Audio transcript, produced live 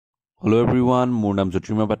Hello everyone, মোৰ নাম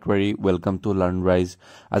Jyotirmoy পাটৱাৰী, welcome to Learn Rise.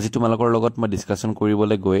 আজি তোমালোকৰ লগত মই ডিসকাশন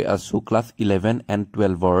কৰিবলৈ গৈ আছো ক্লাস 11 and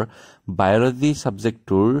 12 ৰ biology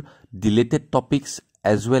subjectৰ deleted topics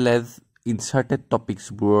as well as inserted topics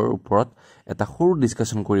বোৰৰ ওপৰত এটা সৰু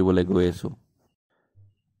ডিসকাশন কৰিবলৈ গৈ আছো.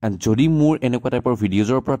 And যদি মোৰ এনেকুৱা টাইপৰ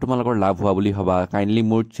ভিডিঅ'জৰ পৰা তোমালোকৰ লাভ হোৱা বুলি ভাবা, কাইন্ডলি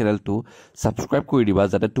মোৰ চেনেলটো সাবস্ক্ৰাইব কৰি দিবা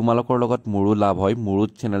যাতে তোমালোকৰ লগত মোৰো লাভ হয়, মোৰো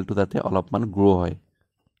চেনেলটো যাতে অলপমান গ্ৰো হয়.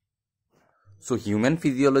 So human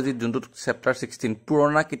physiology যোনটো chapter 16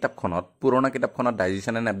 পুৰণা কিতাপখনত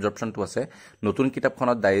digestion and absorption টো আছে, নতুন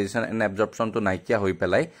কিতাপখনত digestion and absorption টো নাইকিয়া হৈ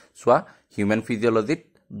পেলাই সোৱা human physiology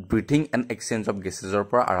breathing and exchange of gases ৰ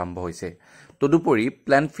পৰা আৰম্ভ হৈছে. তদুপৰি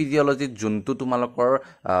plant physiology যোনটো তোমালোকৰ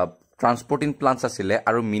transporting plants আছিলে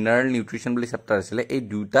আৰু mineral nutrition বুলি chapter আছিলে, এই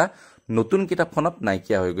দুটা নতুন কিতাপখনত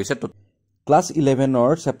নাইকিয়া হৈ গৈছে. Class 11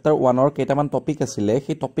 or chapter 1 or কেইটামান টপিক আছিলে,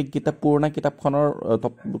 সেই টপিক কিটা পুৰণা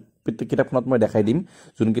কিতাপখনত মই দেখাই দিম,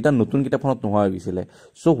 যোন কিটা নতুন কিতাপখনত নোহোৱা হৈ গৈছিলে.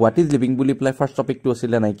 সো হোৱাট ইজ লিভিং বুলি প্লাই ফাৰ্স্ট টপিকটো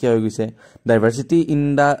আছিলে নাইকিয়া হৈ গৈছে. Diversity in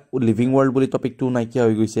the living world বুলি টপিকটো নাইকিয়া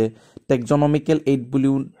হৈ গৈছে. টেক্সনমিক্যাল এইড বুলি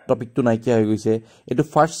টপিকটো নাইকিয়া হৈ গৈছে. এটো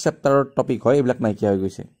ফাৰ্স্ট চেপ্টাৰৰ টপিক হয়, এইবিলাক নাইকিয়া হৈ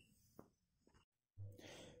গৈছে.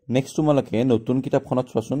 নেক্সট তোমালোকে নতুন কিতাপখনত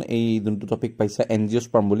চোৱাচোন এই যোনটো টপিক পাইছা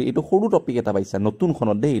এনজিওস্পাৰ্ম বুলি, এটো সৰু টপিক এটা পাইছা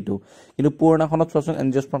নতুনখনত দেই এটো, কিন্তু পুৰণাখনত চোৱাচোন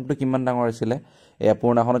এনজিওস্পাৰ্মটো কিমান ডাঙৰ আছিল, এয়া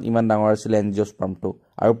পুৰণাখনত ইমান ডাঙৰ আছিল এনজিওস্পাৰ্মটো,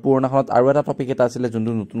 আৰু পুৰণাখনত আৰু এটা টপিক এটা আছিল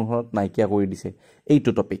যোনটো নতুনখনত নাইকিয়া কৰি দিছে.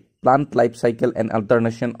 এইটো topic plant life cycle and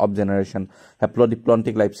অল্টাৰনেশন of generation,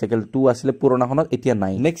 হেপ্লোডিপ্লন্টিক life cycle 2 আছিল পুৰণাখনত, এতিয়া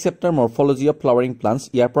নাই. Next chapter মৰফলজি of flowering plants,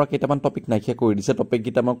 ইয়াৰ পৰা কেইটামান টপিক নাইকিয়া কৰি দিছে. টপিক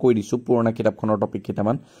কিটা মই কৈ দিছো পুৰণা কিতাপখনৰ টপিক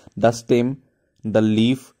কেইটামান. দা ষ্টেম, দা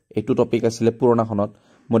লিফ, এইটো টপিক আছিলে পুৰণাখনত.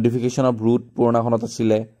 মডিফিকেশন অফ ৰুট পুৰণাখনত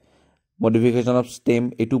আছিলে. মডিফিকেশন অফ ষ্টেম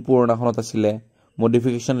এইটো পুৰণাখনত আছিলে.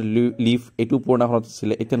 মডিফিকেশন লিফ এইটো পুৰণাখনত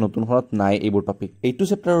আছিলে, এতিয়া নতুনখনত নাই এইবোৰ টপিক. এইটো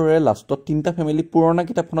চেপ্টাৰৰে লাষ্টত তিনটা ফেমিলি পুৰণা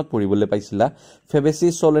কিতাপখনত পঢ়িবলৈ পাইছিলা, ফেবেচি,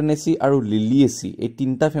 সোলেনেসি আৰু লিলিয়েসি, এই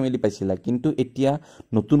তিনটা ফেমিলি পাইছিলা. কিন্তু এতিয়া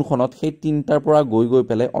নতুনখনত সেই তিনটাৰ পৰা গৈ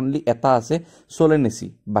পেলাই অনলি এটা আছে সোলেনেসি,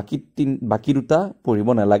 বাকি দুটা পঢ়িব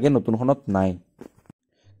নালাগে, নতুনখনত নাই.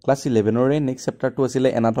 ক্লাস 11 ৰে নেক্সট চেপ্টাৰটো আছিল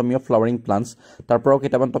এনাটমি অফ ফ্লাৱাৰিং প্লান্টস, তাৰ পৰাও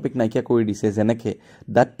কেইটামান টপিক নাইকিয়া কৰি দিছে, যেনেকে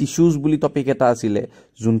দা টিস্যুজ বুলি টপিক এটা আছিলে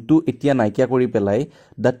যোনটো এতিয়া নাইকিয়া কৰি পেলাই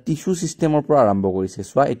দা টিস্যু সিস্টেমৰ পৰা আৰম্ভ কৰিছে.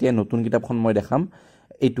 সোৱা এতিয়া নতুন কিতাপখন মই দেখাম,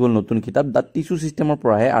 এইটো হ'ল নতুন কিতাপ, দা টিস্যু সিস্টেমৰ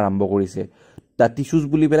পৰাহে আৰম্ভ কৰিছে. দা টিস্যুজ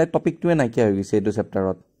বুলি পেলাই টপিকটোৱে নাইকিয়া হৈ গৈছে এইটো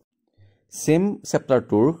চেপ্টাৰত. সেম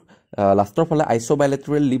চেপ্টাৰটোৰ লাষ্টৰ ফালে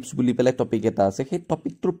আইসোবাইলেটৰেল লিভছ বুলি পেলাই টপিক এটা আছে, সেই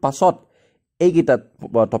টপিকটোৰ পাছত এইকেইটা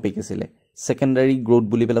টপিক আছিলে. সেকেন্ডাৰী গ্ৰোথ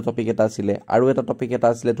বুলি পেলাই টপিক এটা আছিলে, আৰু এটা টপিক এটা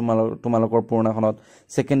আছিলে তোমালোকৰ পুৰণাখনত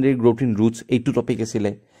সেকেন্ডাৰী গ্ৰোথ ইন ৰুটস, এইটো টপিক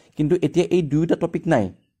আছিলে. কিন্তু এতিয়া এই দুইটা টপিক নাই,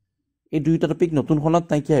 এই দুইটা টপিক নতুনখনত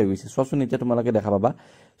নাইকিয়া হৈ গৈছে. চোৱাচোন এতিয়া তোমালোকে দেখা পাবা,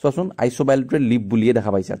 চোৱাচোন আইসোবাইলেটৰেল লিভ বুলিয়ে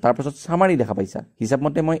দেখা পাইছা, তাৰপাছত সামাৰী দেখা পাইছা.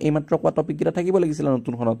 হিচাপমতে মই এইমাত্ৰ কোৱা টপিক কেইটা থাকিব লাগিছিল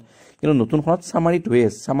নতুনখনত, কিন্তু নতুনখনত সামাৰীটো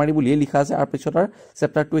আছে, সামাৰী বুলিয়ে লিখা আছে, আৰু পিছত আৰু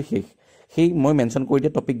চেপ্টাৰটোৱে শেষ. সেই মই মেনশ্যন কৰি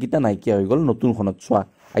দিয়া টপিক কেইটা নাইকিয়া হৈ গ'ল নতুনখনত. চোৱা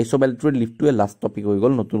আইসোবাইলেটৰেল লিভটোৱে লাষ্ট টপিক হৈ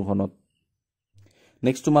গ'ল নতুনখনত.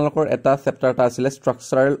 নেক্সট তোমালোকৰ এটা চেপ্টাৰ এটা আছিলে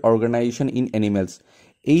ষ্ট্ৰাকচাৰেল অৰ্গেনাইজেশ্যন ইন এনিমেলছ.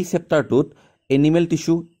 এই চেপ্টাৰটোত এনিমেল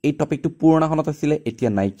টিস্যু, এই টপিকটো পুৰণাখনত আছিলে, এতিয়া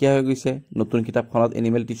নাইকিয়া হৈ গৈছে নতুন কিতাপখনত.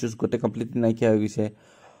 এনিমেল টিস্যুজ গোটেই কমপ্লিটলি নাইকিয়া হৈ গৈছে.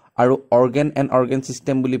 আৰু অৰ্গেন এণ্ড অৰ্গেন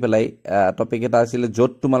চিষ্টেম বুলি পেলাই টপিক এটা আছিলে,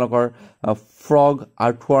 য'ত তোমালোকৰ ফ্ৰগ,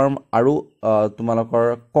 আৰ্থৱাৰ্ম আৰু তোমালোকৰ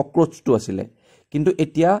ককৰোচটো আছিলে. কিন্তু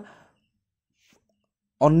এতিয়া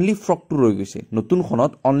অনলি ফ্ৰগটো ৰৈ গৈছে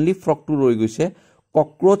নতুনখনত, অনলি ফ্ৰগটো ৰৈ গৈছে,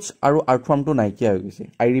 ককৰোচ আৰু আৰ্থৱাৰ্মটো নাইকিয়া হৈ গৈছে.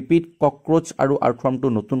 আই ৰিপিট, ককৰোচ আৰু আৰ্থৱাৰ্মটো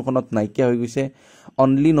নতুনখনত নাইকিয়া হৈ গৈছে,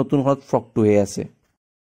 অনলি নতুনখনত ফ্ৰগটোহে আছে.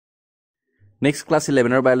 নেক্সট ক্লাছ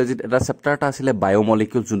 11 বায়'লজিত এটা চেপ্টাৰ এটা আছিলে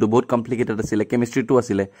বায়'মলিকিউল, যোনটো বহুত কমপ্লিকেটেড আছিলে. কেমিষ্ট্ৰিটো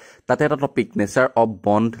আছিলে, তাতে এটা topic nature of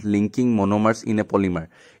bond linking মনোমাৰ্ছ in a polymer.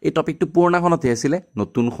 এই টপিকটো পুৰণাখনতহে আছিলে,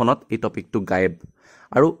 নতুনখনত এই টপিকটো গায়েব.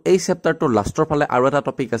 আৰু এই চেপ্টাৰটোৰ লাষ্টৰ ফালে আৰু এটা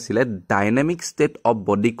টপিক আছিলে ডাইনামিক ষ্টেট অফ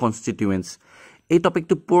বডি কনষ্টিটিউৱেন্টছ. এই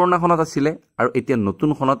টপিকটো পুৰণাখনত আছিলে, আৰু এতিয়া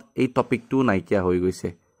নতুনখনত এই টপিকটো নাইকিয়া হৈ গৈছে.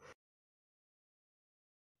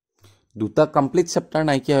 দুটা কমপ্লিট চেপ্টাৰ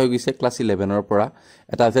নাইকিয়া হৈ গৈছে ক্লাছ 11 পৰা.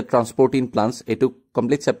 এটা আছে ট্ৰান্সপৰ্ট ইন প্লান্টছ, এইটো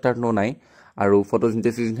কমপ্লিট চেপ্টাৰটো নাই, আৰু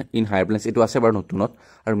ফটোচিনথেচিছ ইন হায়াৰ প্লেন্টছ এইটো আছে বাৰু নতুনত.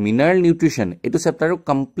 আৰু মিনাৰেল নিউট্ৰিশ্যন এইটো চেপ্টাৰো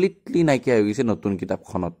কমপ্লিটলি নাইকিয়া হৈ গৈছে নতুন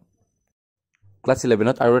কিতাপখনত. ক্লাছ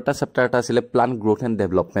 11ত আৰু এটা চেপ্টাৰ এটা আছিলে প্লান্ট গ্ৰোথ এণ্ড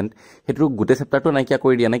ডেভেলপমেণ্ট. সেইটো গোটেই চেপ্টাৰটো নাইকিয়া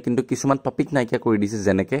কৰি দিয়া নাই, কিন্তু কিছুমান টপিক নাইকিয়া কৰি দিছে,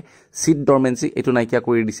 যেনেকে চিড ডৰমেঞ্চি এইটো নাইকিয়া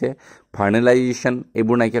কৰি দিছে, ভাৰ্নেলাইজেশ্যন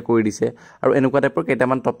এইবোৰ নাইকিয়া কৰি দিছে, আৰু এনেকুৱা টাইপৰ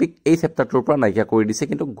কেইটামান টপিক এই চেপ্টাৰটোৰ পৰা নাইকিয়া কৰি দিছে,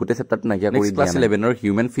 কিন্তু গোটেই চেপ্টাৰটো নাইকিয়া কৰি দিয়া নাই. ক্লাছ 11ৰ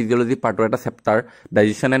হিউমেন ফিজিঅলজি পাৰ্টৰ এটা চেপ্টাৰ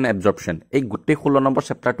ডাইজেশ্যন এণ্ড এবজৰ্পশ্যন, এই গোটেই 16 নম্বৰ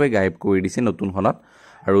চেপ্টাৰটোৱে গায়েব কৰি দিছে নতুনখনত.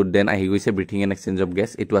 আৰু দেন আহি গৈছে breathing and exchange of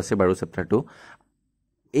gas, এইটো আছে বাৰু চেপ্টাৰটো.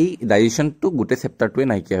 এই ডাইজেশ্যনটো গোটেই চেপ্টাৰটোৱে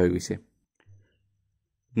নাইকিয়া হৈ গৈছে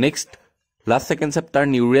next last second chapter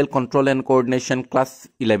neural control and coordination class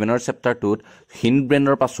 11ৰ চেপ্টাৰটোত হিণ্ড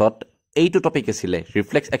ব্ৰেইনৰ পাছত এইটো টপিক আছিলে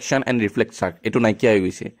ৰিফ্লেক্স একশ্যন এণ্ড ৰিফ্লেক্স চাৰ্ক এইটো নাইকিয়া হৈ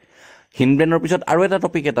গৈছে হিণ্ড ব্ৰেইনৰ পিছত আৰু এটা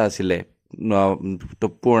টপিক এটা আছিলে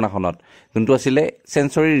পুৰণাখনত যোনটো আছিলে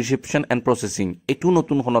সেন্সৰি ৰিসেপশ্যন এণ্ড প্ৰচেছিং এইটো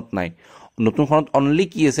নতুনখনত নাই নতুনখনত অনলি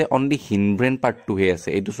কি আছে অনলি হিণ্ড ব্ৰেইন পাৰ্টটোহে আছে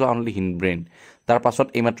এইটো চোৱা অনলি হিণ্ড ব্ৰেইন তাৰ পাছত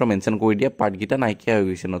এইমাত্ৰ মেনশ্যন কৰি দিয়া পাৰ্টকেইটা নাইকিয়া হৈ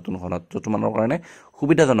গৈছে নতুনখনত তো তোমালোকৰ কাৰণে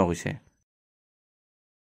সুবিধাজনক হৈছে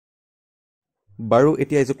বাৰু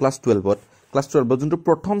এতিয়া আহিছোঁ ক্লাছ 12ত ক্লাছ 12ত যোনটো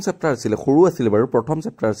প্ৰথম চেপ্টাৰ আছিলে সৰু আছিলে বাৰু প্ৰথম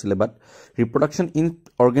চেপ্টাৰ আছিলে বাট ৰিপ্ৰডাকশ্যন ইন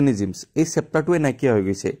অৰ্গেনিজমছ এই চেপ্টাৰটোৱে নাইকিয়া হৈ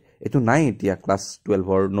গৈছে এইটো নাই এতিয়া ক্লাছ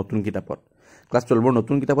 12ৰ নতুন কিতাপত ক্লাছ 12ৰ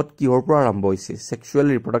নতুন কিতাপত কিহৰ পৰা আৰম্ভ হৈছে সেক্সুৱেল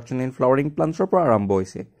ৰিপ্ৰডাকশ্যন ইন ফ্লাৱাৰিং প্লাণ্টছৰ পৰা আৰম্ভ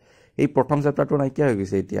হৈছে এই প্ৰথম চেপ্টাৰটো নাইকিয়া হৈ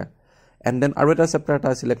গৈছে এতিয়া এণ্ড দেন আৰু এটা চেপ্টাৰ এটা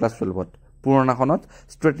আছিলে class 12ত পুৰণাখনত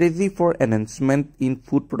strategy for enhancement in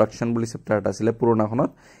food production বুলি চেপ্টাৰ এটা আছিলে পুৰণাখনত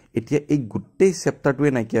এতিয়া এই গোটেই চেপ্টাৰটোৱে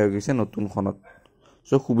নাইকিয়া হৈ গৈছে নতুনখনত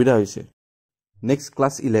চ' সুবিধা হৈছে নেক্সট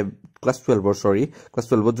ক্লাছ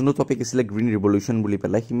 12ৰ যোনটো টপিক আছিলে গ্ৰীণ ৰিভলিউশ্যন বুলি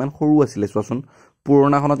পেলাই সিমান সৰু আছিলে চোৱাচোন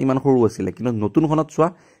পুৰণাখনত ইমান সৰু আছিলে কিন্তু নতুনখনত চোৱা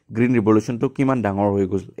গ্ৰীণ ৰিভলিউশ্যনটো কিমান ডাঙৰ হৈ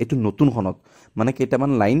গ'ল এইটো নতুনখনত মানে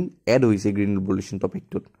কেইটামান লাইন এড হৈছে গ্ৰীণ ৰিভলিউশ্যন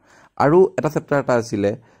টপিকটোত আৰু এটা চেপ্টাৰ এটা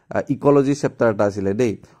আছিলে ইকলজি চেপ্টাৰ এটা আছিলে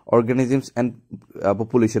দেই অৰ্গেনিজমছ এণ্ড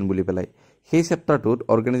পপুলেশ্যন বুলি পেলাই সেই চেপ্টাৰটোত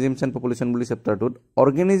অৰ্গেনিজমছ এণ্ড পপুলেশ্যন বুলি চেপ্টাৰটোত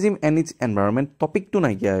অৰ্গেনিজম এণ্ড ইটছ এনভাইৰনমেণ্ট টপিকটো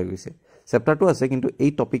নাইকিয়া হৈ গৈছে চেপ্টাৰটো আছে কিন্তু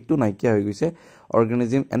এই টপিকটো নাইকিয়া হৈ গৈছে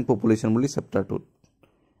অৰ্গেনিজম এণ্ড পপুলেশ্যন বুলি চেপ্টাৰটোত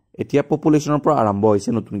এতিয়া পপুলেশ্যনৰ পৰা আৰম্ভ হৈছে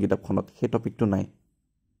নতুন কিতাপখনত সেই টপিকটো নাই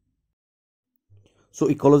চ'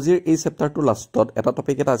 ইকলজিৰ এই চেপ্টাৰটোৰ লাষ্টত এটা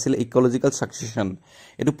টপিক এটা আছিলে ইকলজিকেল ছাকচেছন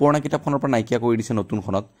এইটো পুৰণা কিতাপখনৰ পৰা নাইকিয়া কৰি দিছে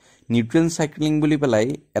নতুনখনত নিউট্ৰিয়েণ্ট চাইক্লিং বুলি পেলাই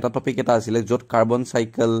এটা টপিক এটা আছিলে য'ত কাৰ্বন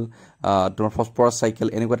চাইকেল তোমাৰ ফছফৰাছ চাইকেল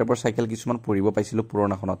এনেকুৱা টাইপৰ চাইকেল কিছুমান পঢ়িব পাইছিলোঁ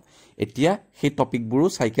পুৰণাখনত এতিয়া সেই টপিকবোৰো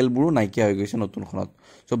চাইকেলবোৰো নাইকিয়া হৈ গৈছে নতুনখনত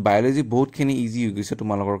চ' বায়'লজি বহুতখিনি ইজি হৈ গৈছে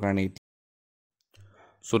তোমালোকৰ কাৰণে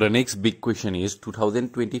So the next big question is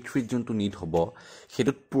 2023 যোনটো NEET হ'ব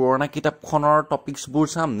হেতুত পুৰণা কিতাপখনৰ টপিকছবোৰ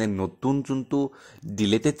চাম নে নতুন যোনটো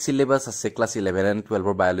ডিলেটেড সিলেবাস আছে ক্লাছ 11 and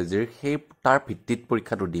 12ৰ বায়োলজিৰ সেই তাৰ ভিত্তিত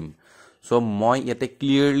পৰীক্ষাটো দিম সো মই ইয়াতে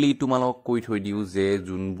ক্লিয়াৰলি তোমালোকক কৈ থৈ দিও যে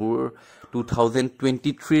যোনবোৰ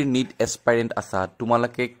 2023 NEET এসপাইৰেন্ট আছা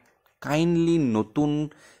তোমালোকে কাইন্ডলি নতুন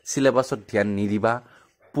সিলেবাসত ধ্যান নিদিবা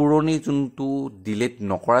পুৰণি যোনটো ডিলেট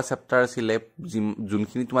নকৰা চেপ্টাৰ আছিলে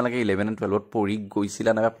যোনখিনি তোমালোকে 11 and 12ত পঢ়ি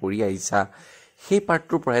গৈছিলা না পঢ়ি আহিছা সেই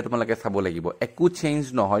পাৰ্টটোৰ পৰাই তোমালোকে চাব লাগিব একো চেঞ্জ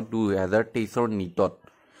নহয় 2023ৰ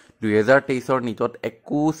NEETত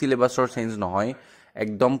একো সিলেবাসৰ চেঞ্জ নহয়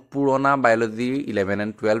একদম পুৰণা বায়োলজি 11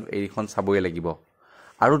 and 12 এইখন চাবই লাগিব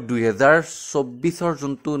আৰু 2024ৰ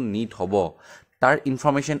যোনটো NEET হ'ব তাৰ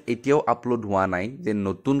ইনফৰমেশন এতিয়াও আপলোড হোৱা নাই যে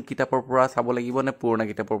নতুন কিতাপৰ পৰা চাব লাগিব নে পুৰণা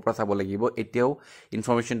কিতাপৰ পৰা চাব লাগিব এতিয়াও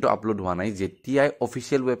ইনফৰমেশনটো আপলোড হোৱা নাই যেতিয়াই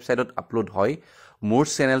অফিচিয়েল ৱেবসাইটত আপলোড হয় মোৰ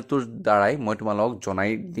চেনেলটোৰ দ্বাৰাই মই তোমালোকক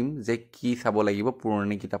জনাই দিম যে কি চাব লাগিব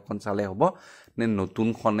পুৰণি কিতাপখন চালে হ'ব নে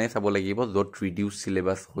নতুনখনে চাব লাগিব য'ত ৰিডিউস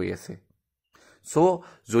সিলেবাস হৈ আছে সো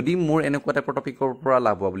যদি মোৰ এনেকুৱা টাইপৰ টপিকৰ পৰা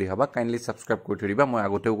লাভ হোৱা বুলি ভাবা কাইন্ডলি সাবস্ক্ৰাইব কৰি থৈ দিবা মই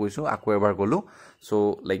আগতেও কৈছো আকৌ এবাৰ গলো so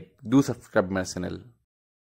like do subscribe my channel